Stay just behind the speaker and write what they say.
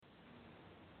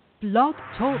Blog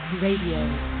Talk Radio.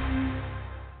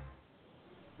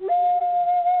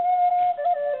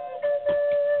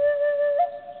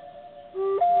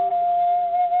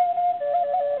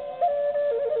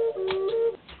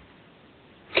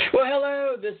 Well,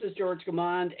 hello, this is George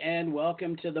Gamond, and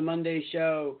welcome to the Monday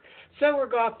Show. So we're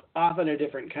off in a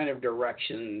different kind of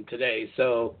direction today,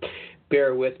 so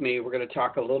bear with me. We're going to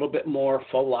talk a little bit more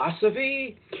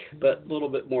philosophy, but a little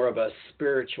bit more of a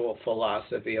spiritual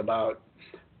philosophy about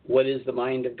what is the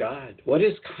mind of God, what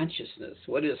is consciousness,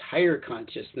 what is higher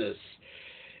consciousness,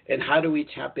 and how do we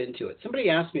tap into it.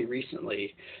 Somebody asked me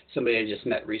recently, somebody I just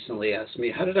met recently asked me,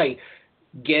 how did I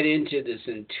get into this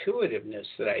intuitiveness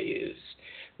that I use,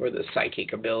 or the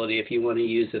psychic ability, if you want to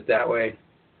use it that way.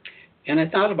 And I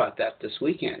thought about that this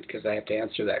weekend because I have to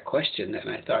answer that question. And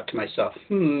I thought to myself,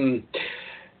 And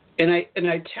I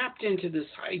tapped into this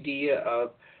idea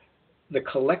of the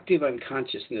collective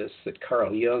unconsciousness that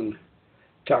Carl Jung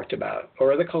talked about,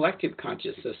 or the collective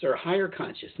consciousness, or higher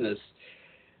consciousness.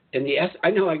 And I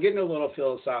know I'm getting a little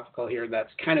philosophical here, and that's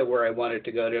kind of where I wanted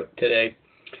to go to today.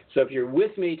 So if you're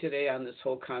with me today on this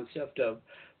whole concept of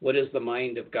what is the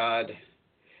mind of God,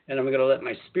 and I'm going to let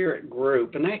my spirit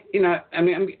group, and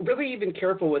I'm really even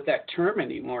careful with that term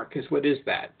anymore, because what is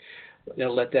that?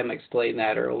 Let them explain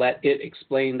that, or let it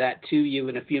explain that to you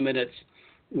in a few minutes.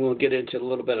 We'll get into a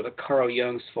little bit of a Carl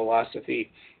Jung's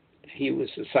philosophy. He was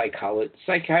a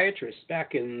psychiatrist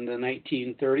back in the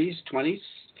 1930s, 20s,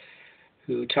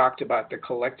 who talked about the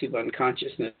collective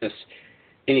unconsciousness, and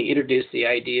he introduced the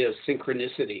idea of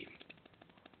synchronicity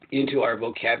into our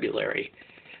vocabulary.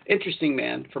 Interesting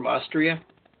man from Austria.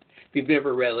 If you've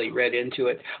never really read into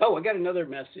it. Oh, I got another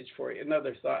message for you,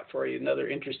 another thought for you, another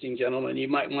interesting gentleman you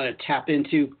might want to tap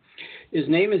into. His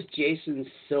name is Jason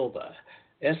Silva,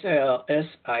 Silva.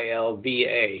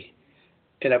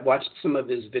 And I've watched some of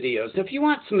his videos. If you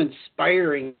want some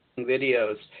inspiring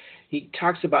videos, he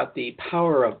talks about the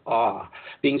power of awe,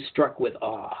 being struck with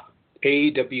awe,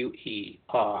 AWE,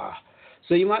 awe.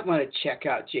 So you might want to check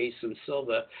out Jason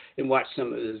Silva and watch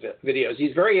some of his videos.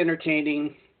 He's very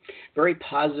entertaining, very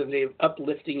positive,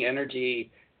 uplifting energy.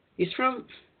 He's from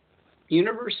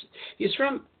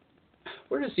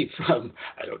where is he from?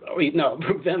 I don't know.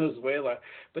 From Venezuela,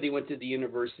 but he went to the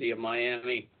University of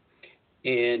Miami.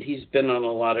 And he's been on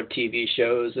a lot of TV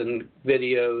shows and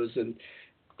videos and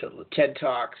TED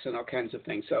Talks and all kinds of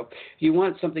things. So if you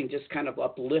want something just kind of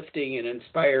uplifting and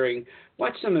inspiring,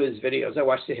 watch some of his videos. I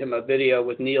watched him a video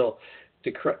with Neil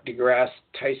deGrasse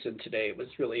Tyson today. It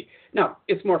was really, now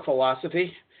it's more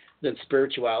philosophy than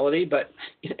spirituality, but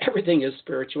everything is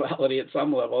spirituality at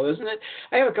some level, isn't it?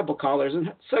 I have a couple callers,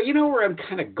 and so you know where I'm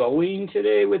kind of going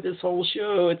today with this whole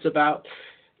show. It's about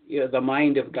the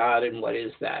mind of God and what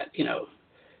is that,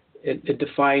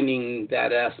 defining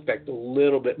that aspect a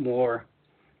little bit more,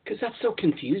 because that's so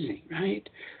confusing, right?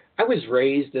 I was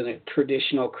raised in a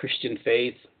traditional Christian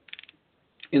faith,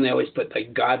 and they always put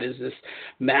like God is this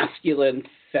masculine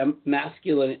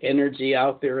energy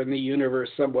out there in the universe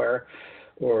somewhere,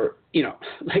 or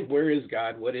like where is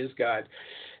God? What is God?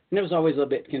 And it was always a little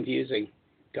bit confusing.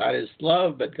 God is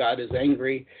love, but God is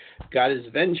angry. God is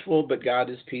vengeful, but God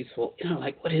is peaceful.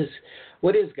 Like what is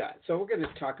God? So we're going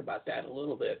to talk about that a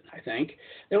little bit, I think.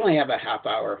 They only have a half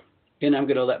hour, and I'm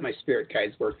going to let my spirit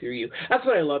guides work through you. That's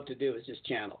what I love to do, is just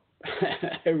channel.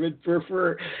 I would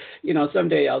prefer,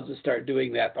 someday I'll just start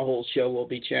doing that. The whole show will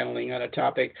be channeling on a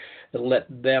topic and let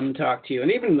them talk to you.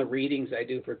 And even the readings I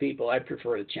do for people, I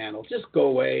prefer to channel. Just go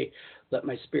away, let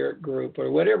my spirit group, or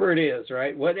whatever it is,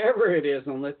 right? Whatever it is,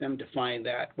 and let them define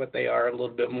that, what they are a little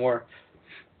bit more.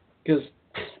 Because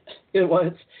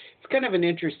it's kind of an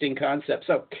interesting concept.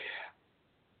 So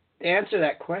to answer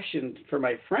that question for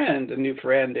my friend, a new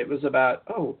friend, it was about,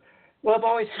 I've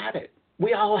always had it.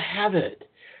 We all have it.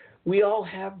 We all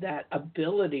have that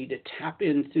ability to tap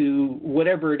into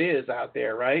whatever it is out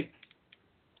there, right?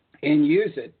 And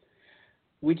use it.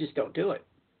 We just don't do it.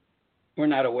 We're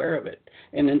not aware of it.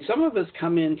 And then some of us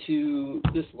come into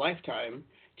this lifetime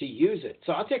to use it.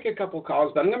 So I'll take a couple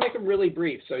calls, but I'm going to make them really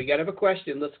brief. So you got to have a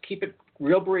question. Let's keep it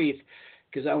real brief,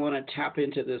 because I want to tap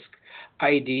into this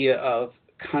idea of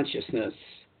consciousness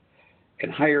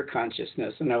and higher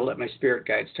consciousness, and I'll let my spirit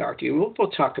guides talk to you.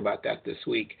 We'll talk about that this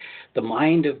week. The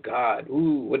mind of God.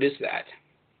 Ooh, what is that?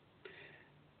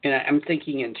 And I'm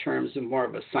thinking in terms of more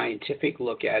of a scientific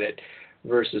look at it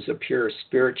versus a pure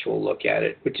spiritual look at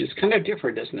it, which is kind of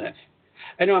different, isn't it?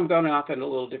 I know I'm going off on a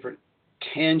little different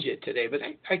tangent today, but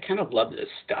I kind of love this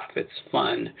stuff. It's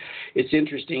fun. It's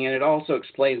interesting, and it also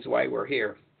explains why we're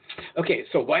here. Okay,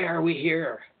 so why are we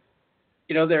here?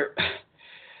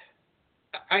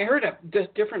 I heard a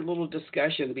different little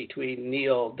discussion between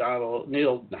Neil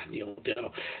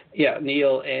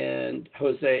and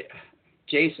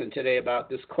Jason today about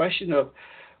this question of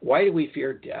why do we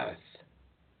fear death?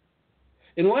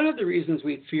 And one of the reasons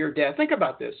we fear death, think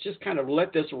about this, just kind of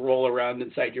let this roll around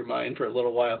inside your mind for a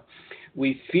little while.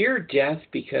 We fear death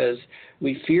because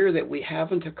we fear that we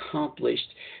haven't accomplished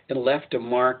and left a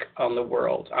mark on the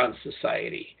world, on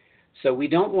society. So we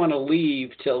don't want to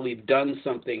leave till we've done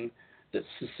something that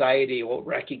society will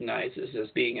recognize as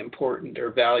being important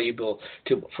or valuable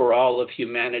for all of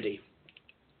humanity.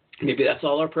 Maybe that's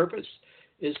all our purpose,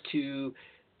 is to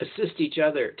assist each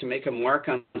other to make a mark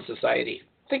on society.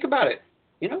 Think about it.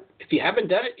 If you haven't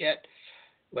done it yet,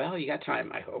 well, you got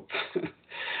time, I hope.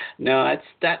 No,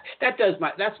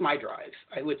 that's my drive.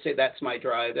 I would say that's my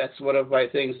drive. That's one of my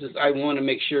things is I want to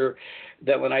make sure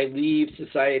that when I leave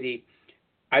society,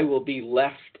 I will be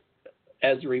left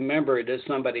as remembered as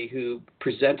somebody who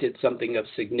presented something of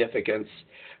significance,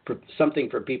 something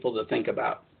for people to think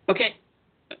about. Okay,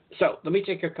 so let me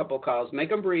take a couple calls, make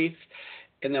them brief,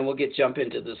 and then we'll jump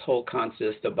into this whole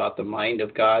concept about the mind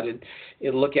of God and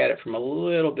look at it from a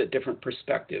little bit different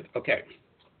perspective. Okay.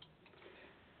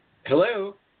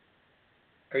 Hello?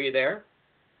 Are you there?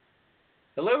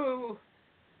 Hello?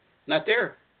 Not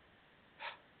there?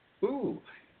 Ooh,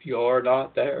 you're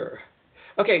not there.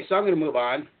 Okay, so I'm going to move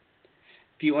on.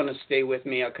 If you want to stay with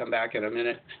me, I'll come back in a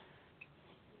minute.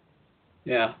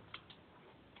 Yeah.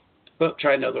 Oh,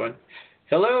 try another one.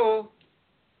 Hello?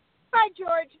 Hi,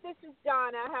 George. This is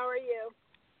Donna. How are you?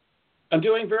 I'm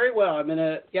doing very well. I'm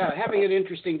having an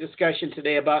interesting discussion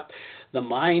today about the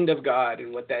mind of God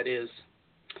and what that is.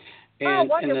 And,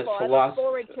 wonderful. I look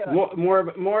forward to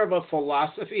it. More of a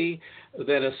philosophy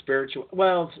than a spiritual.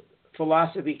 Well,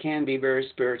 philosophy can be very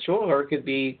spiritual, or it could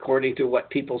be according to what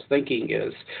people's thinking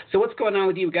is. So what's going on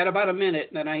with you? We've got about a minute,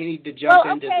 and then I need to jump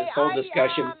into this whole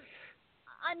discussion.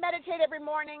 I meditate every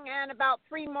morning, and about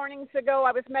 3 mornings ago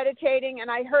I was meditating, and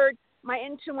I heard my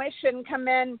intuition come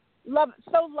in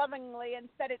so lovingly and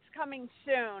said it's coming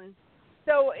soon.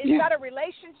 So is that a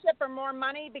relationship or more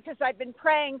money? Because I've been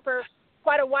praying for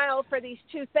quite a while for these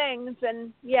two things,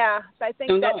 and I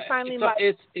think that's finally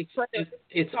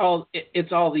it's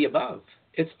all the above.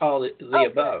 It's all the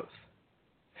above.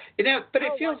 But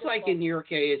it feels like in your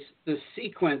case the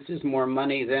sequence is more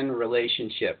money than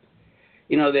relationship.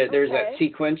 There's that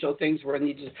sequential things where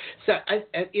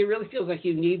it really feels like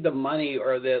you need the money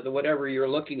or the whatever you're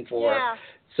looking for,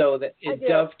 so that it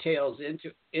dovetails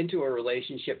into a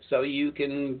relationship, so you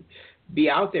can be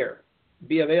out there.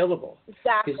 Be available.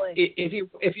 Exactly.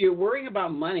 If you're worrying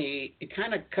about money, it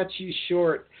kind of cuts you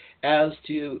short as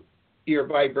to your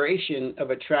vibration of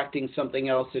attracting something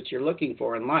else that you're looking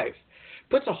for in life.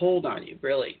 Puts a hold on you,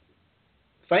 really.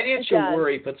 Financial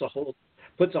worry puts a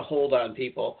hold on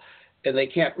people, and they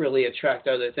can't really attract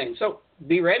other things. So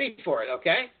be ready for it,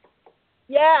 okay?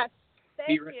 Yes.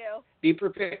 Thank you. Be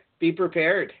prepared. Be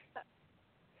prepared.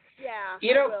 Yeah.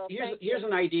 Here's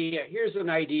an idea. Here's an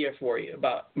idea for you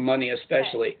about money,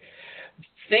 especially. Okay.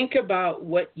 Think about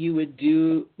what you would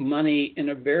do money in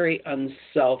a very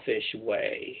unselfish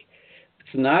way.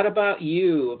 It's not about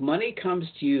you. If money comes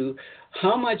to you,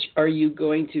 how much are you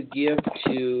going to give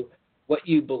to what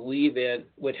you believe in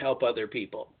would help other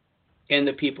people and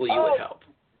the people you would help?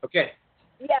 Okay.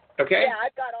 Yeah. Okay. Yeah,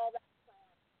 I've got all that.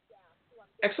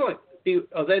 Excellent.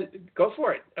 Then go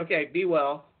for it. Okay. Be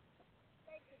well.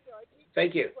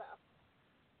 Thank you.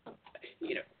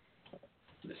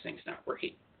 This thing's not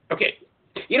working. Okay.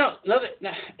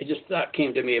 Just thought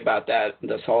came to me about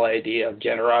this whole idea of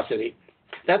generosity.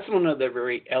 That's one of the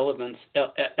very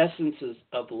essences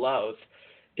of love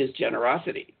is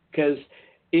generosity. Because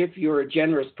if you're a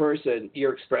generous person,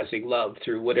 you're expressing love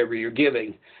through whatever you're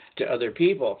giving to other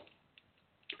people.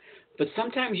 But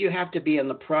sometimes you have to be in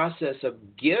the process of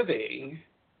giving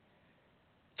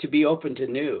to be open to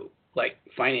new. Like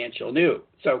financial new.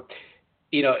 So,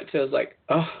 it feels like,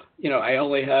 I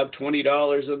only have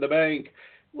 $20 in the bank.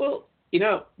 Well,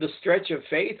 the stretch of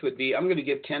faith would be, I'm going to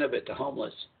give 10 of it to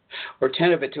homeless or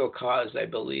 10 of it to a cause I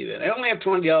believe in. I only have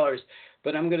 $20,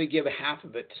 but I'm going to give half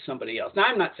of it to somebody else. Now,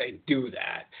 I'm not saying do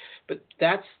that, but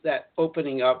that's that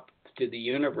opening up to the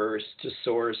universe, to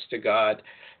source, to God,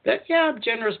 that, I'm a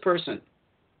generous person,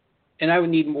 and I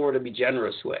would need more to be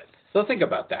generous with. So think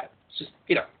about that. Just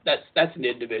that's an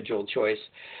individual choice.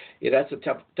 That's a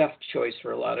tough choice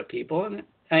for a lot of people, and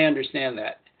I understand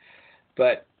that.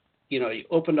 But you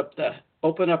open up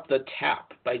the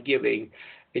tap by giving,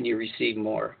 and you receive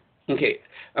more. Okay,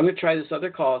 I'm going to try this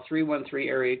other call, 313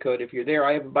 area code. If you're there,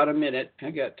 I have about a minute.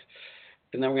 And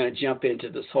then we're going to jump into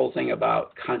this whole thing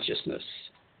about consciousness.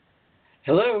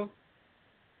 Hello.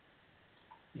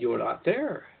 You were not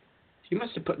there. You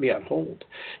must have put me on hold.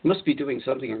 You must be doing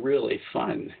something really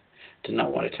fun to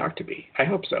not want to talk to me. I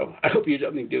hope so. I hope you're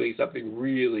doing something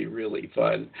really, really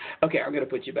fun. Okay, I'm going to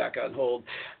put you back on hold.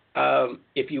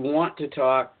 If you want to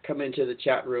talk, come into the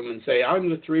chat room and say, I'm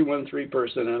the 313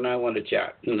 person and I want to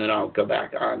chat. And then I'll go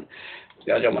back on.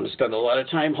 I don't want to spend a lot of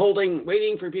time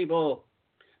waiting for people.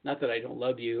 Not that I don't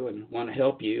love you and want to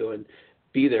help you and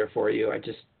be there for you. I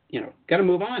just, got to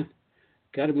move on.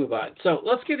 So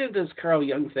let's get into this Carl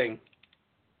Jung thing.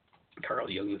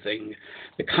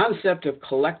 The concept of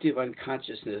collective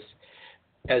unconsciousness,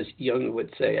 as Jung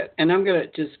would say it. And I'm going to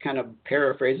just kind of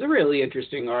paraphrase a really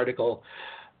interesting article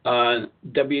on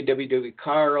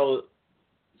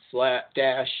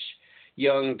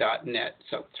www.carl-jung.net.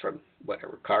 So it's from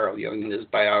Carl Jung and his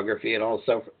biography and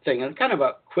also thing. And kind of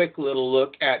a quick little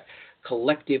look at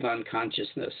collective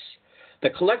unconsciousness. The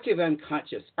collective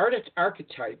unconscious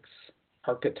archetypes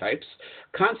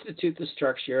constitute the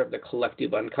structure of the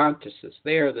collective unconsciousness.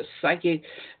 They are the psychic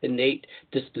innate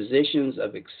dispositions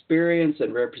of experience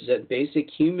and represent basic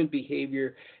human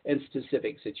behavior and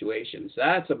specific situations.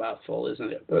 That's a mouthful,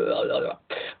 isn't it?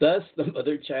 Thus, the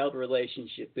mother-child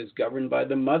relationship is governed by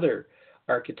the mother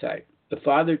archetype, the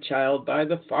father-child by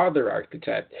the father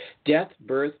archetype. Death,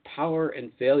 birth, power,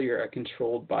 and failure are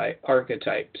controlled by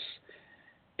archetypes.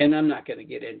 And I'm not going to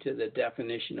get into the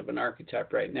definition of an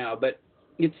archetype right now, but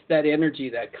it's that energy,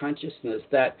 that consciousness,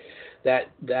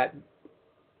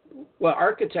 well,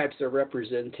 archetypes are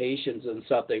representations of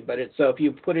something, but so if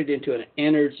you put it into an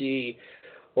energy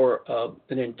or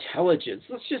an intelligence,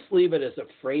 let's just leave it as a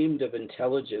framed of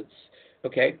intelligence,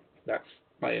 okay? That's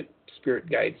my spirit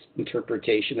guide's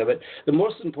interpretation of it. The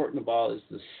most important of all is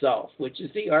the self, which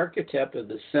is the archetype of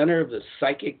the center of the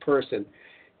psychic person,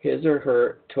 his or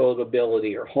her total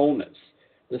ability or wholeness.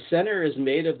 The center is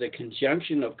made of the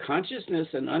conjunction of consciousness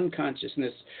and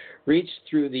unconsciousness reached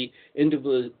through the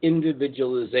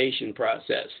individualization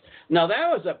process. Now, that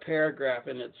was a paragraph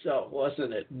in itself,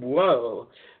 wasn't it? Whoa.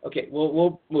 Okay,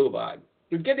 we'll move on.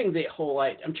 We're getting the whole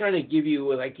light. I'm trying to give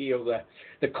you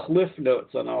the cliff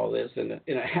notes on all this in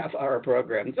a half-hour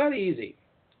program. It's not easy.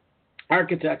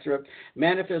 Archetypes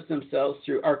manifest themselves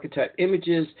through archetype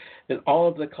images in all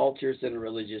of the cultures and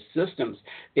religious systems,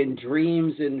 in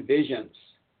dreams and visions.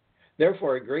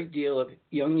 Therefore, a great deal of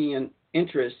Jungian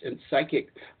interest in psychic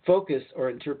focus or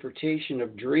interpretation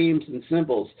of dreams and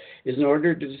symbols is in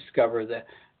order to discover the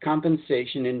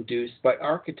compensation induced by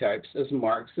archetypes as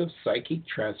marks of psychic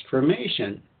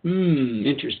transformation.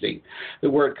 Interesting. The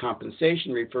word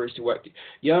compensation refers to what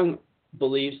Jung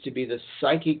believes to be the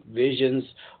psychic visions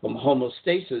of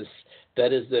homeostasis,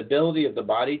 that is, the ability of the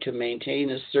body to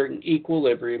maintain a certain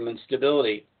equilibrium and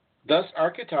stability. Thus,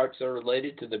 archetypes are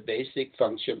related to the basic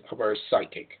function of our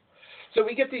psychic. So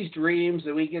we get these dreams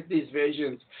and we get these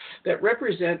visions that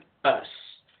represent us,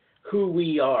 who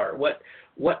we are, what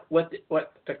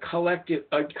the collective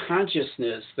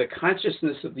consciousness, the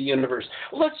consciousness of the universe.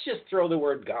 Well, let's just throw the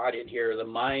word God in here, the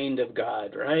mind of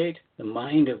God, right? The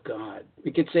mind of God.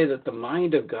 We could say that the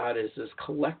mind of God is this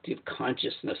collective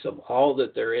consciousness of all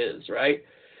that there is, right?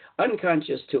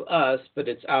 Unconscious to us, but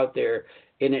it's out there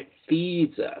and it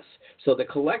feeds us. So the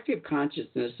collective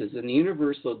consciousness is an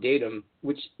universal datum,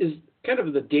 which is kind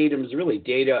of the datum is really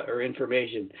data or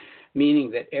information, meaning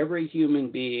that every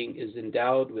human being is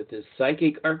endowed with this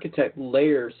psychic archetype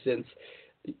layer since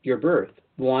your birth.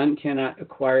 One cannot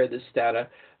acquire this data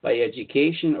by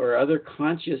education or other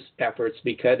conscious efforts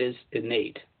because it's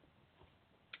innate.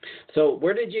 So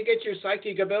where did you get your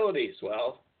psychic abilities?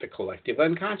 Well, the collective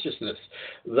unconsciousness.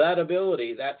 That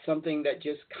ability, that's something that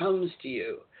just comes to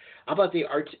you. How about the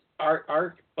art?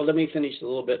 Well, let me finish a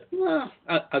little bit. Well,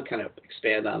 I'll kind of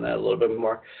expand on that a little bit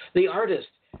more. The artist.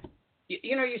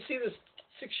 You know, you see this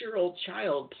 6-year-old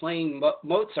child playing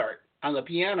Mozart on the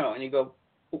piano, and you go,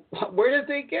 where did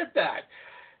they get that?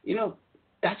 You know,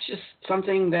 that's just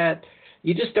something that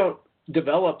you just don't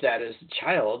develop that as a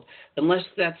child unless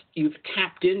you've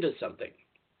tapped into something.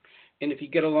 And if you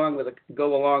go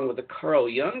along with the Carl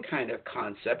Jung kind of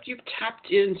concept, you've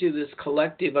tapped into this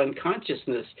collective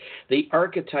unconsciousness, the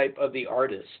archetype of the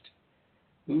artist.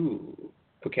 Ooh,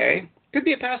 okay. Could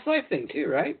be a past life thing too,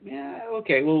 right? Yeah,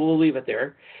 okay, well, we'll leave it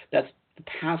there. That's the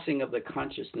passing of the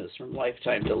consciousness from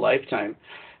lifetime to lifetime.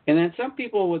 And then some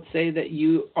people would say that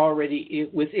you already,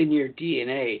 within your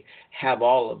DNA, have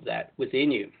all of that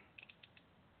within you.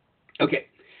 Okay,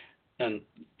 and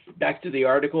back to the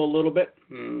article a little bit.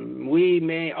 We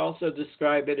may also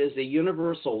describe it as a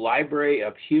universal library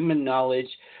of human knowledge,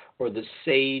 or the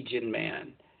sage in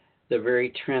man, the very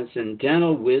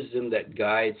transcendental wisdom that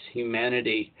guides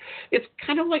humanity. It's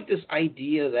kind of like this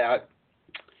idea that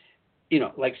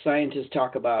like scientists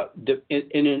talk about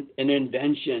an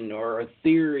invention or a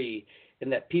theory,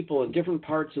 and that people in different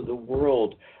parts of the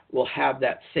world will have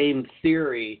that same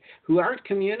theory who aren't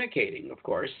communicating, of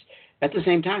course, at the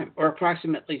same time or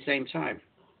approximately same time.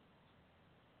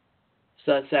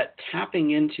 So it's that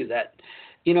tapping into that,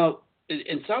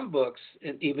 in some books,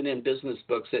 and even in business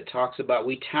books, it talks about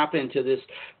we tap into this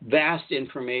vast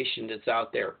information that's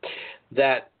out there.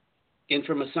 That, and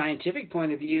from a scientific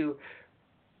point of view,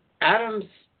 atoms,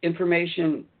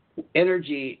 information,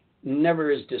 energy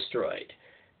never is destroyed.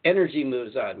 Energy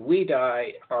moves on. We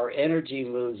die, our energy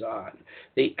moves on.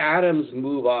 The atoms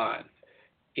move on.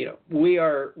 We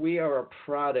are a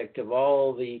product of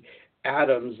all the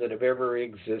atoms that have ever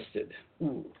existed.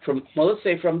 Let's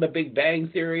say from the Big Bang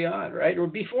Theory on, right? Or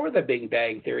before the Big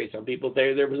Bang Theory. Some people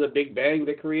say there was a Big Bang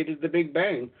that created the Big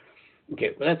Bang.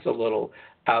 Okay, well, that's a little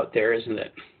out there, isn't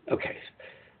it? Okay,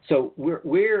 so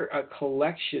we're a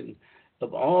collection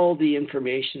of all the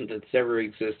information that's ever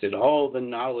existed, all the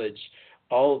knowledge,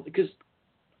 because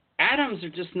atoms are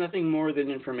just nothing more than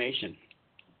information.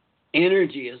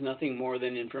 Energy is nothing more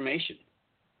than information.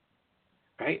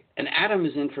 Right? An atom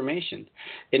is information,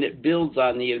 and it builds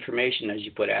on the information as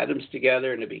you put atoms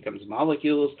together, and it becomes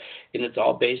molecules, and it's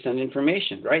all based on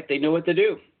information, right? They know what to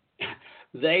do.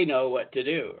 They know what to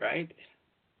do, right?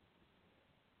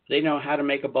 They know how to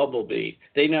make a bumblebee.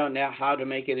 They know now how to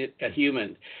make it a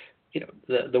human.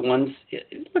 The ones,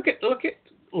 look at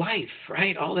life,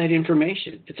 right? All that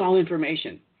information. It's all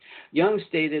information. Jung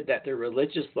stated that the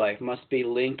religious life must be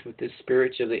linked with the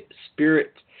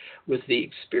with the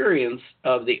experience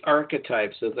of the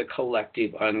archetypes of the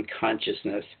collective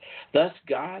unconsciousness. Thus,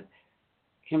 God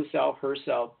himself,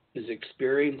 herself, is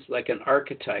experienced like an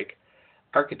archetype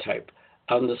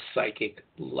on the psychic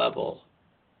level.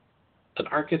 An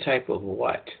archetype of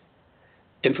what?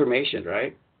 Information,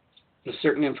 right? A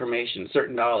certain information,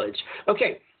 certain knowledge.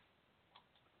 Okay.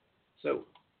 So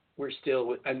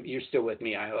you're still with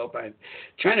me, I hope. I'm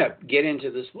trying to get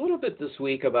into this a little bit this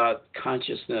week about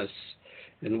consciousness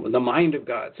and the mind of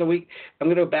God. So I'm going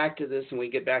to go back to this, and we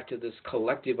get back to this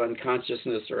collective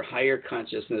unconsciousness or higher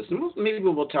consciousness. And maybe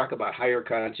we'll talk about higher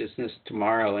consciousness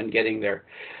tomorrow and getting there.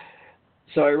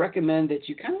 So I recommend that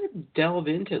you kind of delve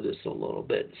into this a little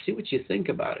bit, see what you think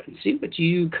about it, and see what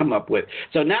you come up with.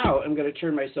 So now I'm going to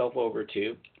turn myself over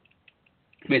to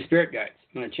my spirit guides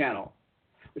on a channel,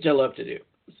 which I love to do.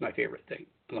 It's my favorite thing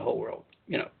in the whole world.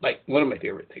 Like one of my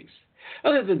favorite things.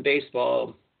 Other than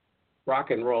baseball, rock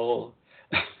and roll.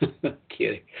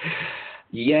 Kidding.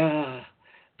 Yeah,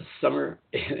 summer.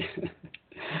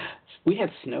 We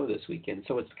had snow this weekend,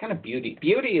 so it's kind of beauty.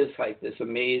 Beauty is like this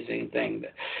amazing thing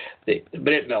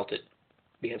but it melted.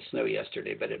 We had snow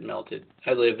yesterday, but it melted.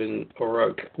 I live in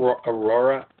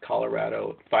Aurora,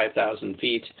 Colorado, 5,000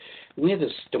 feet. We had a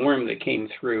storm that came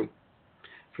through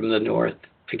from the north.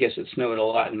 I guess it snowed a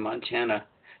lot in Montana.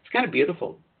 It's kind of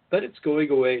beautiful, but it's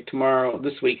going away tomorrow.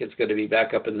 This week it's going to be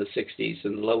back up in the 60s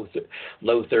and low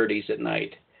 30s at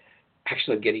night.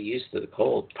 Actually, I'm getting used to the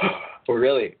cold. Or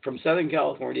really, from Southern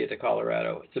California to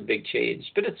Colorado, it's a big change,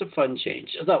 but it's a fun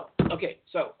change. So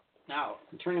now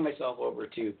I'm turning myself over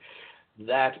to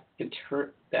that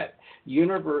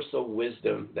universal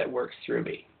wisdom that works through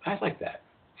me. I like that.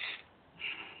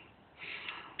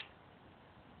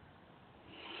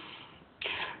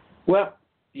 Well,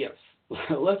 yes,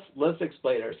 let's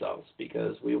explain ourselves,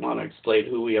 because we want to explain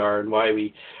who we are and why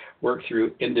we work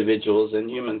through individuals and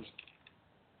humans.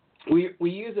 We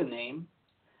use a name,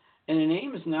 and a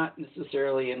name is not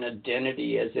necessarily an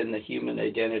identity as in the human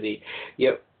identity.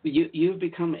 You've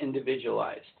become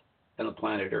individualized on the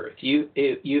planet Earth.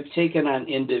 You've taken on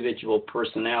individual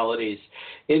personalities,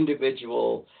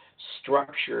 individual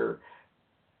structure,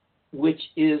 which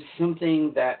is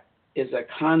something that is a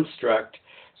construct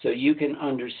so you can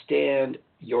understand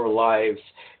your lives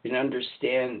and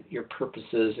understand your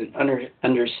purposes and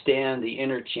understand the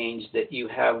interchange that you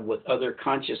have with other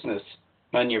consciousness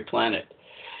on your planet.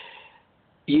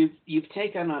 You've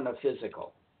taken on a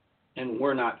physical, and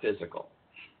we're not physical.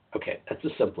 Okay, that's a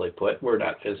simply put. We're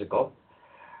not physical.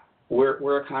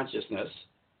 We're a consciousness.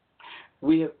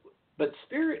 But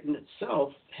spirit in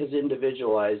itself has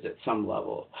individualized at some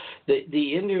level.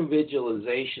 The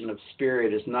individualization of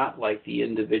spirit is not like the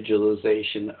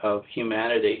individualization of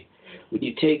humanity. When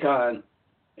you take on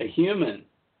a human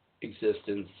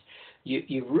existence,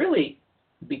 you really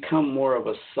become more of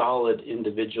a solid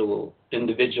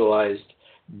individualized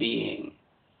being.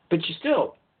 But you're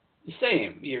still the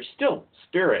same. You're still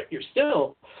spirit. You're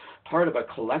still part of a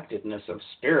collectiveness of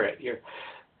spirit.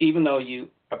 Even though you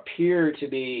appear to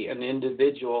be an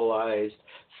individualized,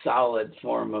 solid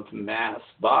form of mass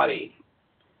body,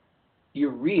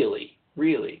 you're really,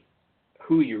 really,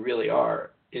 who you really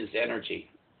are is energy,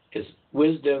 is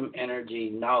wisdom, energy,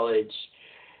 knowledge,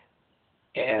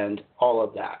 and all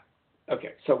of that.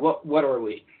 Okay, so what are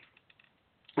we?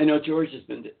 I know George has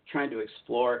been trying to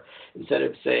explore, instead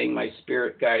of saying my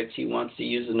spirit guides, he wants to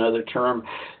use another term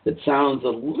that sounds a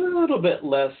little bit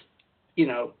less,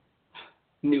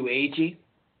 new agey,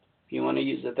 if you want to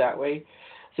use it that way.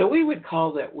 So we would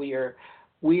call that we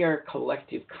are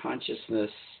collective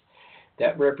consciousness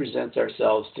that represents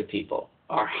ourselves to people,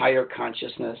 our higher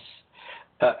consciousness,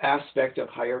 aspect of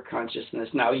higher consciousness.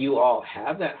 Now, you all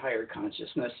have that higher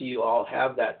consciousness. You all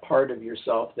have that part of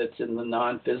yourself that's in the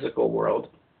non-physical world.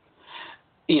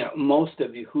 Most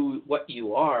of you, what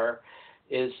you are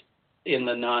is in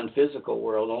the non-physical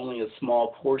world. Only a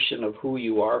small portion of who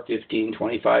you are,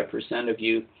 15-25% of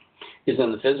you, is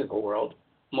in the physical world.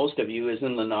 Most of you is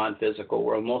in the non-physical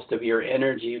world. Most of your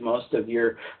energy, most of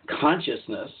your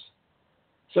consciousness.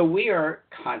 So we are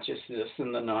consciousness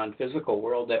in the non-physical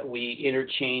world that we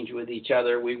interchange with each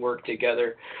other. We work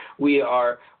together. We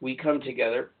come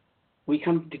together. We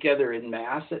come together in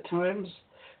mass at times,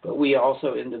 but we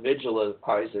also individualize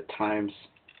at times.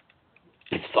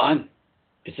 It's fun.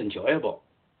 It's enjoyable.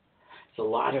 It's a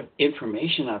lot of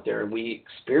information out there, and we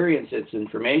experience its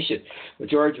information. But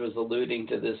George was alluding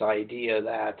to this idea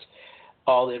that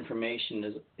all the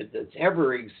information that's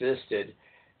ever existed,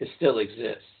 it still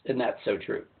exists, and that's so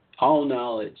true. All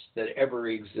knowledge that ever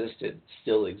existed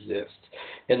still exists,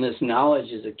 and this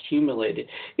knowledge is accumulated.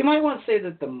 You might want to say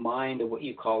that the mind of what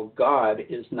you call God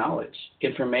is knowledge,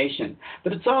 information,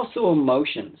 but it's also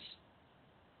emotions.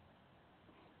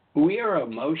 We are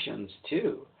emotions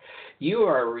too. You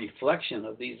are a reflection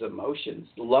of these emotions.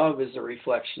 Love is a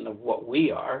reflection of what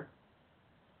we are.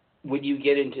 When you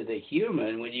get into the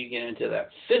human, when you get into that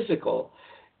physical,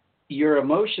 your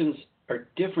emotions are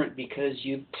different because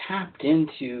you've tapped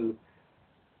into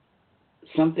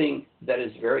something that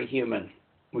is very human,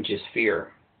 which is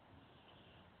fear.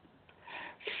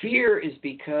 Fear is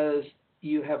because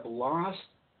you have lost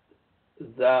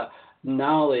the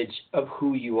knowledge of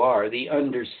who you are, the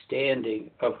understanding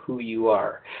of who you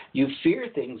are. You fear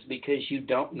things because you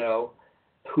don't know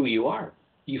who you are.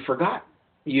 You forgot.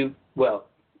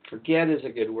 Forget is a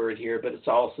good word here, but it's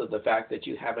also the fact that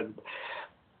you haven't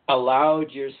allowed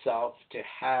yourself to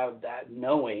have that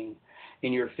knowing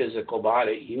in your physical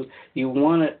body. You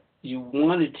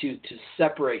wanted to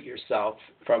separate yourself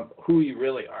from who you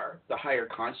really are, the higher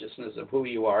consciousness of who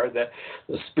you are, the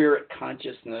spirit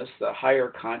consciousness, the higher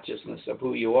consciousness of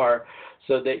who you are,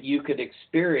 so that you could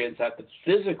experience at the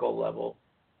physical level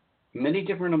many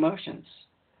different emotions.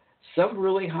 Some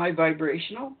really high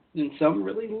vibrational and some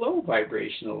really low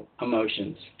vibrational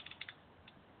emotions.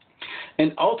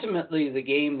 And ultimately, the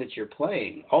game that you're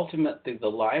playing, ultimately the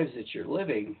lives that you're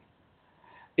living,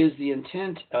 is the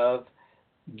intent of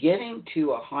getting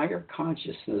to a higher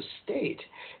consciousness state,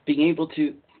 being able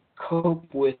to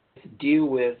cope with, deal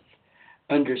with,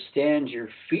 understand your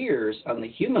fears on the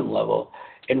human level,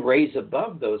 and raise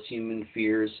above those human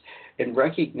fears and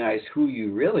recognize who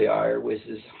you really are with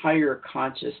this higher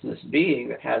consciousness being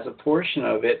that has a portion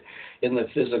of it in the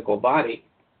physical body.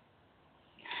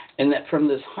 And that from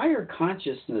this higher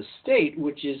consciousness state,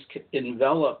 which is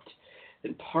enveloped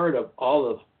in part of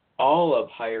all of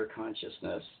higher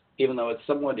consciousness, even though it's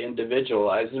somewhat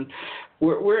individualized, and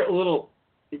we're a little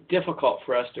difficult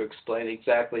for us to explain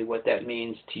exactly what that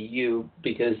means to you,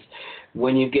 because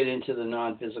when you get into the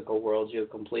non-physical world, you'll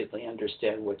completely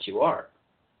understand what you are.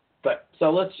 But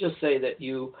so let's just say that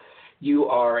you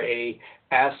are a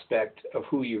aspect of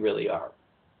who you really are.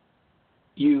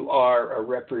 You are a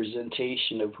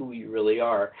representation of who you really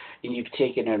are, and you've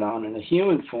taken it on in a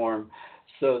human form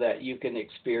so that you can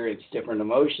experience different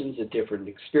emotions and different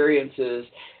experiences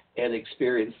and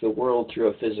experience the world through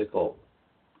a physical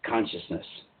consciousness.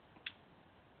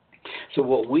 So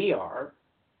what we are,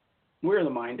 we're the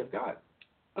mind of God.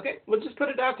 Okay, we'll just put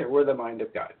it out there. We're the mind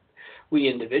of God. We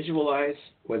individualize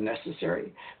when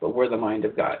necessary, but we're the mind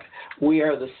of God. We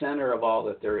are the center of all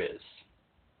that there is.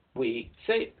 We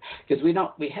say, because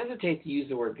we hesitate to use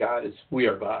the word God as we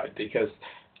are God, because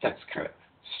that's kind of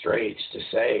strange to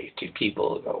say to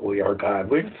people that we are God.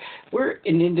 We're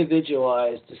an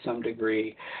individualized, to some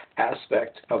degree,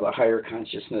 aspect of a higher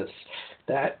consciousness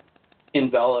that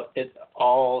envelop it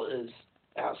all as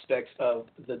aspects of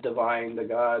the divine, the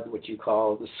God, what you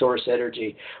call the source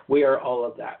energy. We are all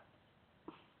of that.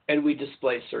 And we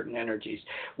display certain energies.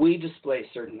 We display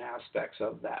certain aspects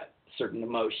of that, certain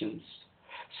emotions,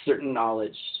 certain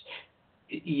knowledge.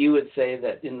 You would say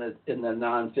that in the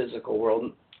non-physical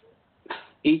world,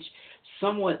 each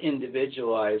somewhat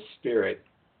individualized spirit,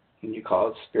 and you call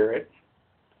it spirit,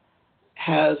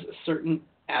 has certain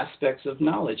aspects of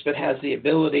knowledge, but has the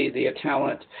ability, the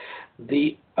talent,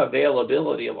 the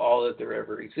availability of all that there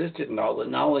ever existed, and all the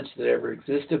knowledge that ever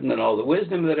existed, and all the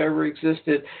wisdom that ever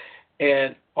existed,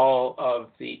 and all of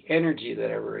the energy that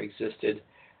ever existed.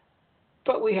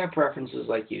 But we have preferences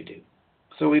like you do.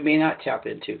 So we may not tap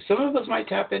into. Some of us might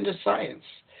tap into science,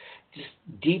 just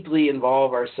deeply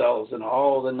involve ourselves in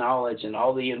all the knowledge and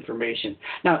all the information.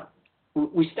 Now,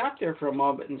 we stop there for a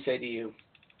moment and say to you,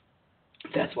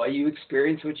 that's why you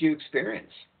experience what you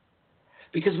experience.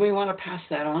 Because we want to pass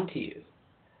that on to you.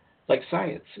 Like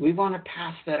science, we want to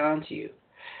pass that on to you.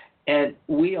 And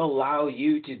we allow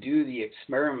you to do the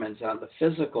experiments on the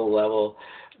physical level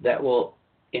that will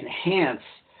enhance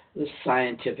the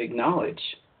scientific knowledge,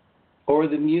 or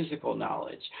the musical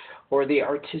knowledge, or the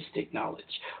artistic knowledge,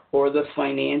 or the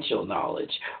financial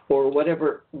knowledge, or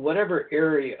whatever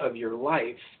area of your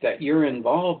life that you're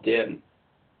involved in.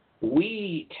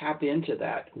 We tap into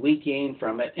that, we gain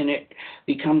from it, and it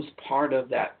becomes part of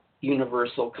that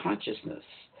universal consciousness,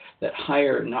 that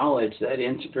higher knowledge, that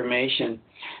information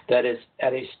that is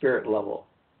at a spirit level,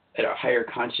 at a higher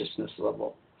consciousness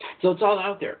level. So it's all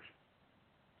out there.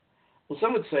 Well,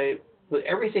 some would say, but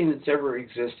everything that's ever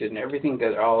existed and everything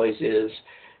that always is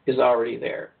already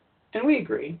there. And we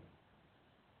agree.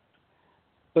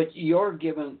 But you're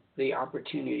given the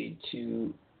opportunity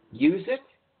to use it,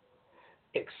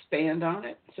 expand on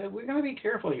it. So we're going to be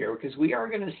careful here, because we are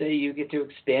going to say you get to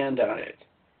expand on it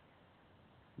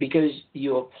because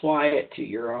you apply it to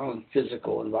your own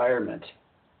physical environment.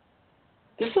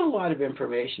 This is a lot of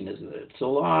information, isn't it? It's a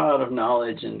lot of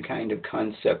knowledge and kind of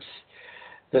concepts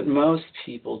that most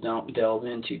people don't delve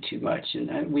into too much,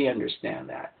 and we understand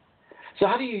that. So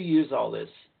how do you use all this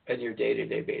on your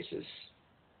day-to-day basis?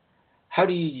 How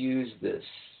do you use this?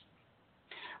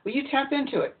 Well, you tap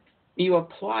into it. You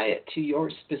apply it to your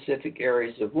specific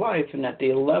areas of life and at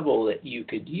the level that you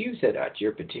could use it at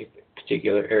your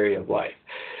particular area of life.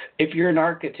 If you're an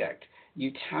architect,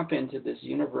 you tap into this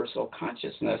universal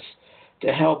consciousness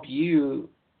to help you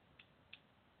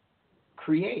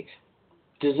create,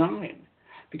 design,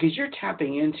 because you're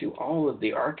tapping into all of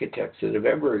the architects that have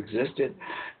ever existed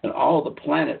and all the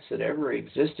planets that ever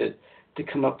existed to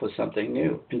come up with something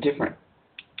new and different.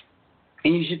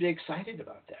 And you should be excited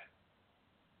about that.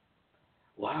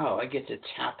 Wow, I get to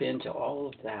tap into all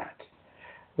of that,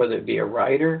 whether it be a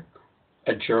writer,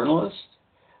 a journalist,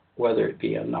 whether it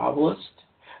be a novelist,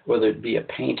 whether it be a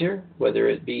painter, whether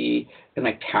it be an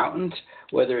accountant,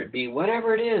 whether it be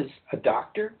whatever it is, a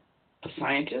doctor, a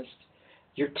scientist.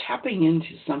 You're tapping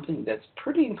into something that's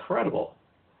pretty incredible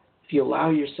if you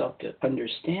allow yourself to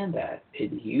understand that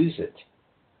and use it.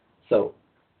 So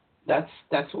that's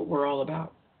what we're all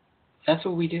about. That's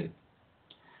what we do.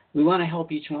 We want to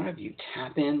help each one of you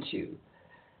tap into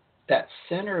that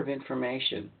center of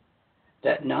information,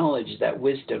 that knowledge, that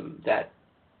wisdom, that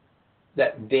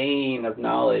vein of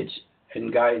knowledge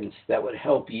and guidance that would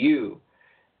help you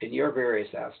in your various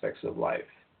aspects of life.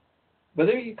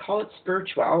 Whether you call it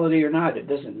spirituality or not, it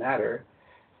doesn't matter.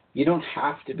 You don't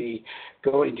have to be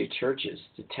going to churches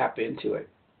to tap into it.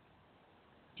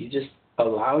 You just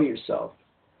allow yourself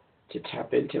to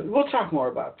tap into it. We'll talk more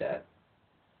about that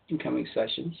in coming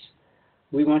sessions.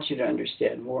 We want you to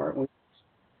understand more.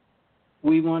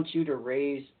 We want you to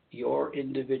raise your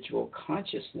individual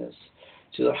consciousness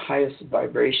to the highest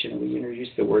vibration. We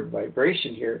introduced the word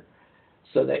vibration here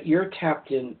so that you're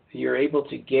tapped in, you're able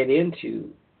to get into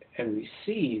and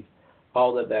receive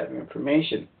all of that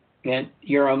information. And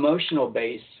your emotional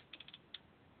base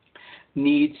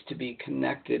needs to be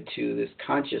connected to this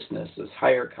consciousness, this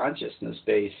higher consciousness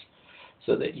base,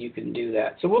 so that you can do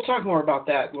that. So we'll talk more about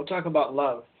that. We'll talk about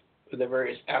love, the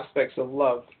various aspects of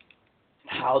love,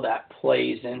 how that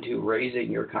plays into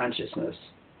raising your consciousness.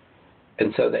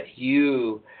 And so that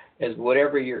you, as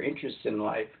whatever your interest in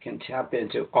life, can tap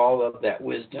into all of that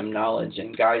wisdom, knowledge,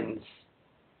 and guidance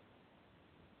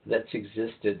that's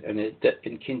existed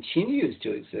and continues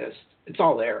to exist. It's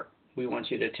all there. We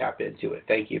want you to tap into it.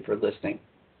 Thank you for listening.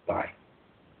 Bye.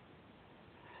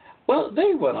 Well,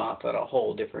 they went off on a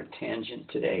whole different tangent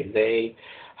today.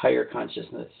 Higher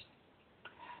consciousness.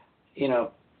 You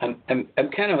know, I'm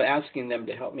kind of asking them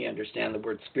to help me understand the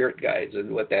word spirit guides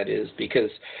and what that is,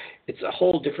 because it's a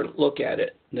whole different look at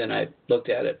it than I've looked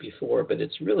at it before, but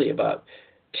it's really about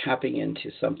tapping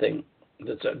into something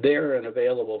that's there and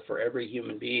available for every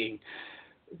human being.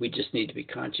 We just need to be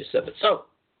conscious of it. So,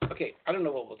 okay, I don't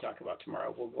know what we'll talk about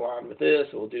tomorrow. We'll go on with this.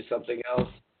 We'll do something else.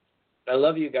 I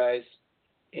love you guys,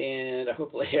 and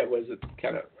hopefully I wasn't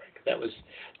that was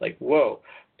like, whoa,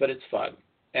 but it's fun.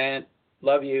 And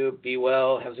love you. Be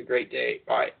well. Have a great day.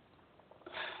 Bye.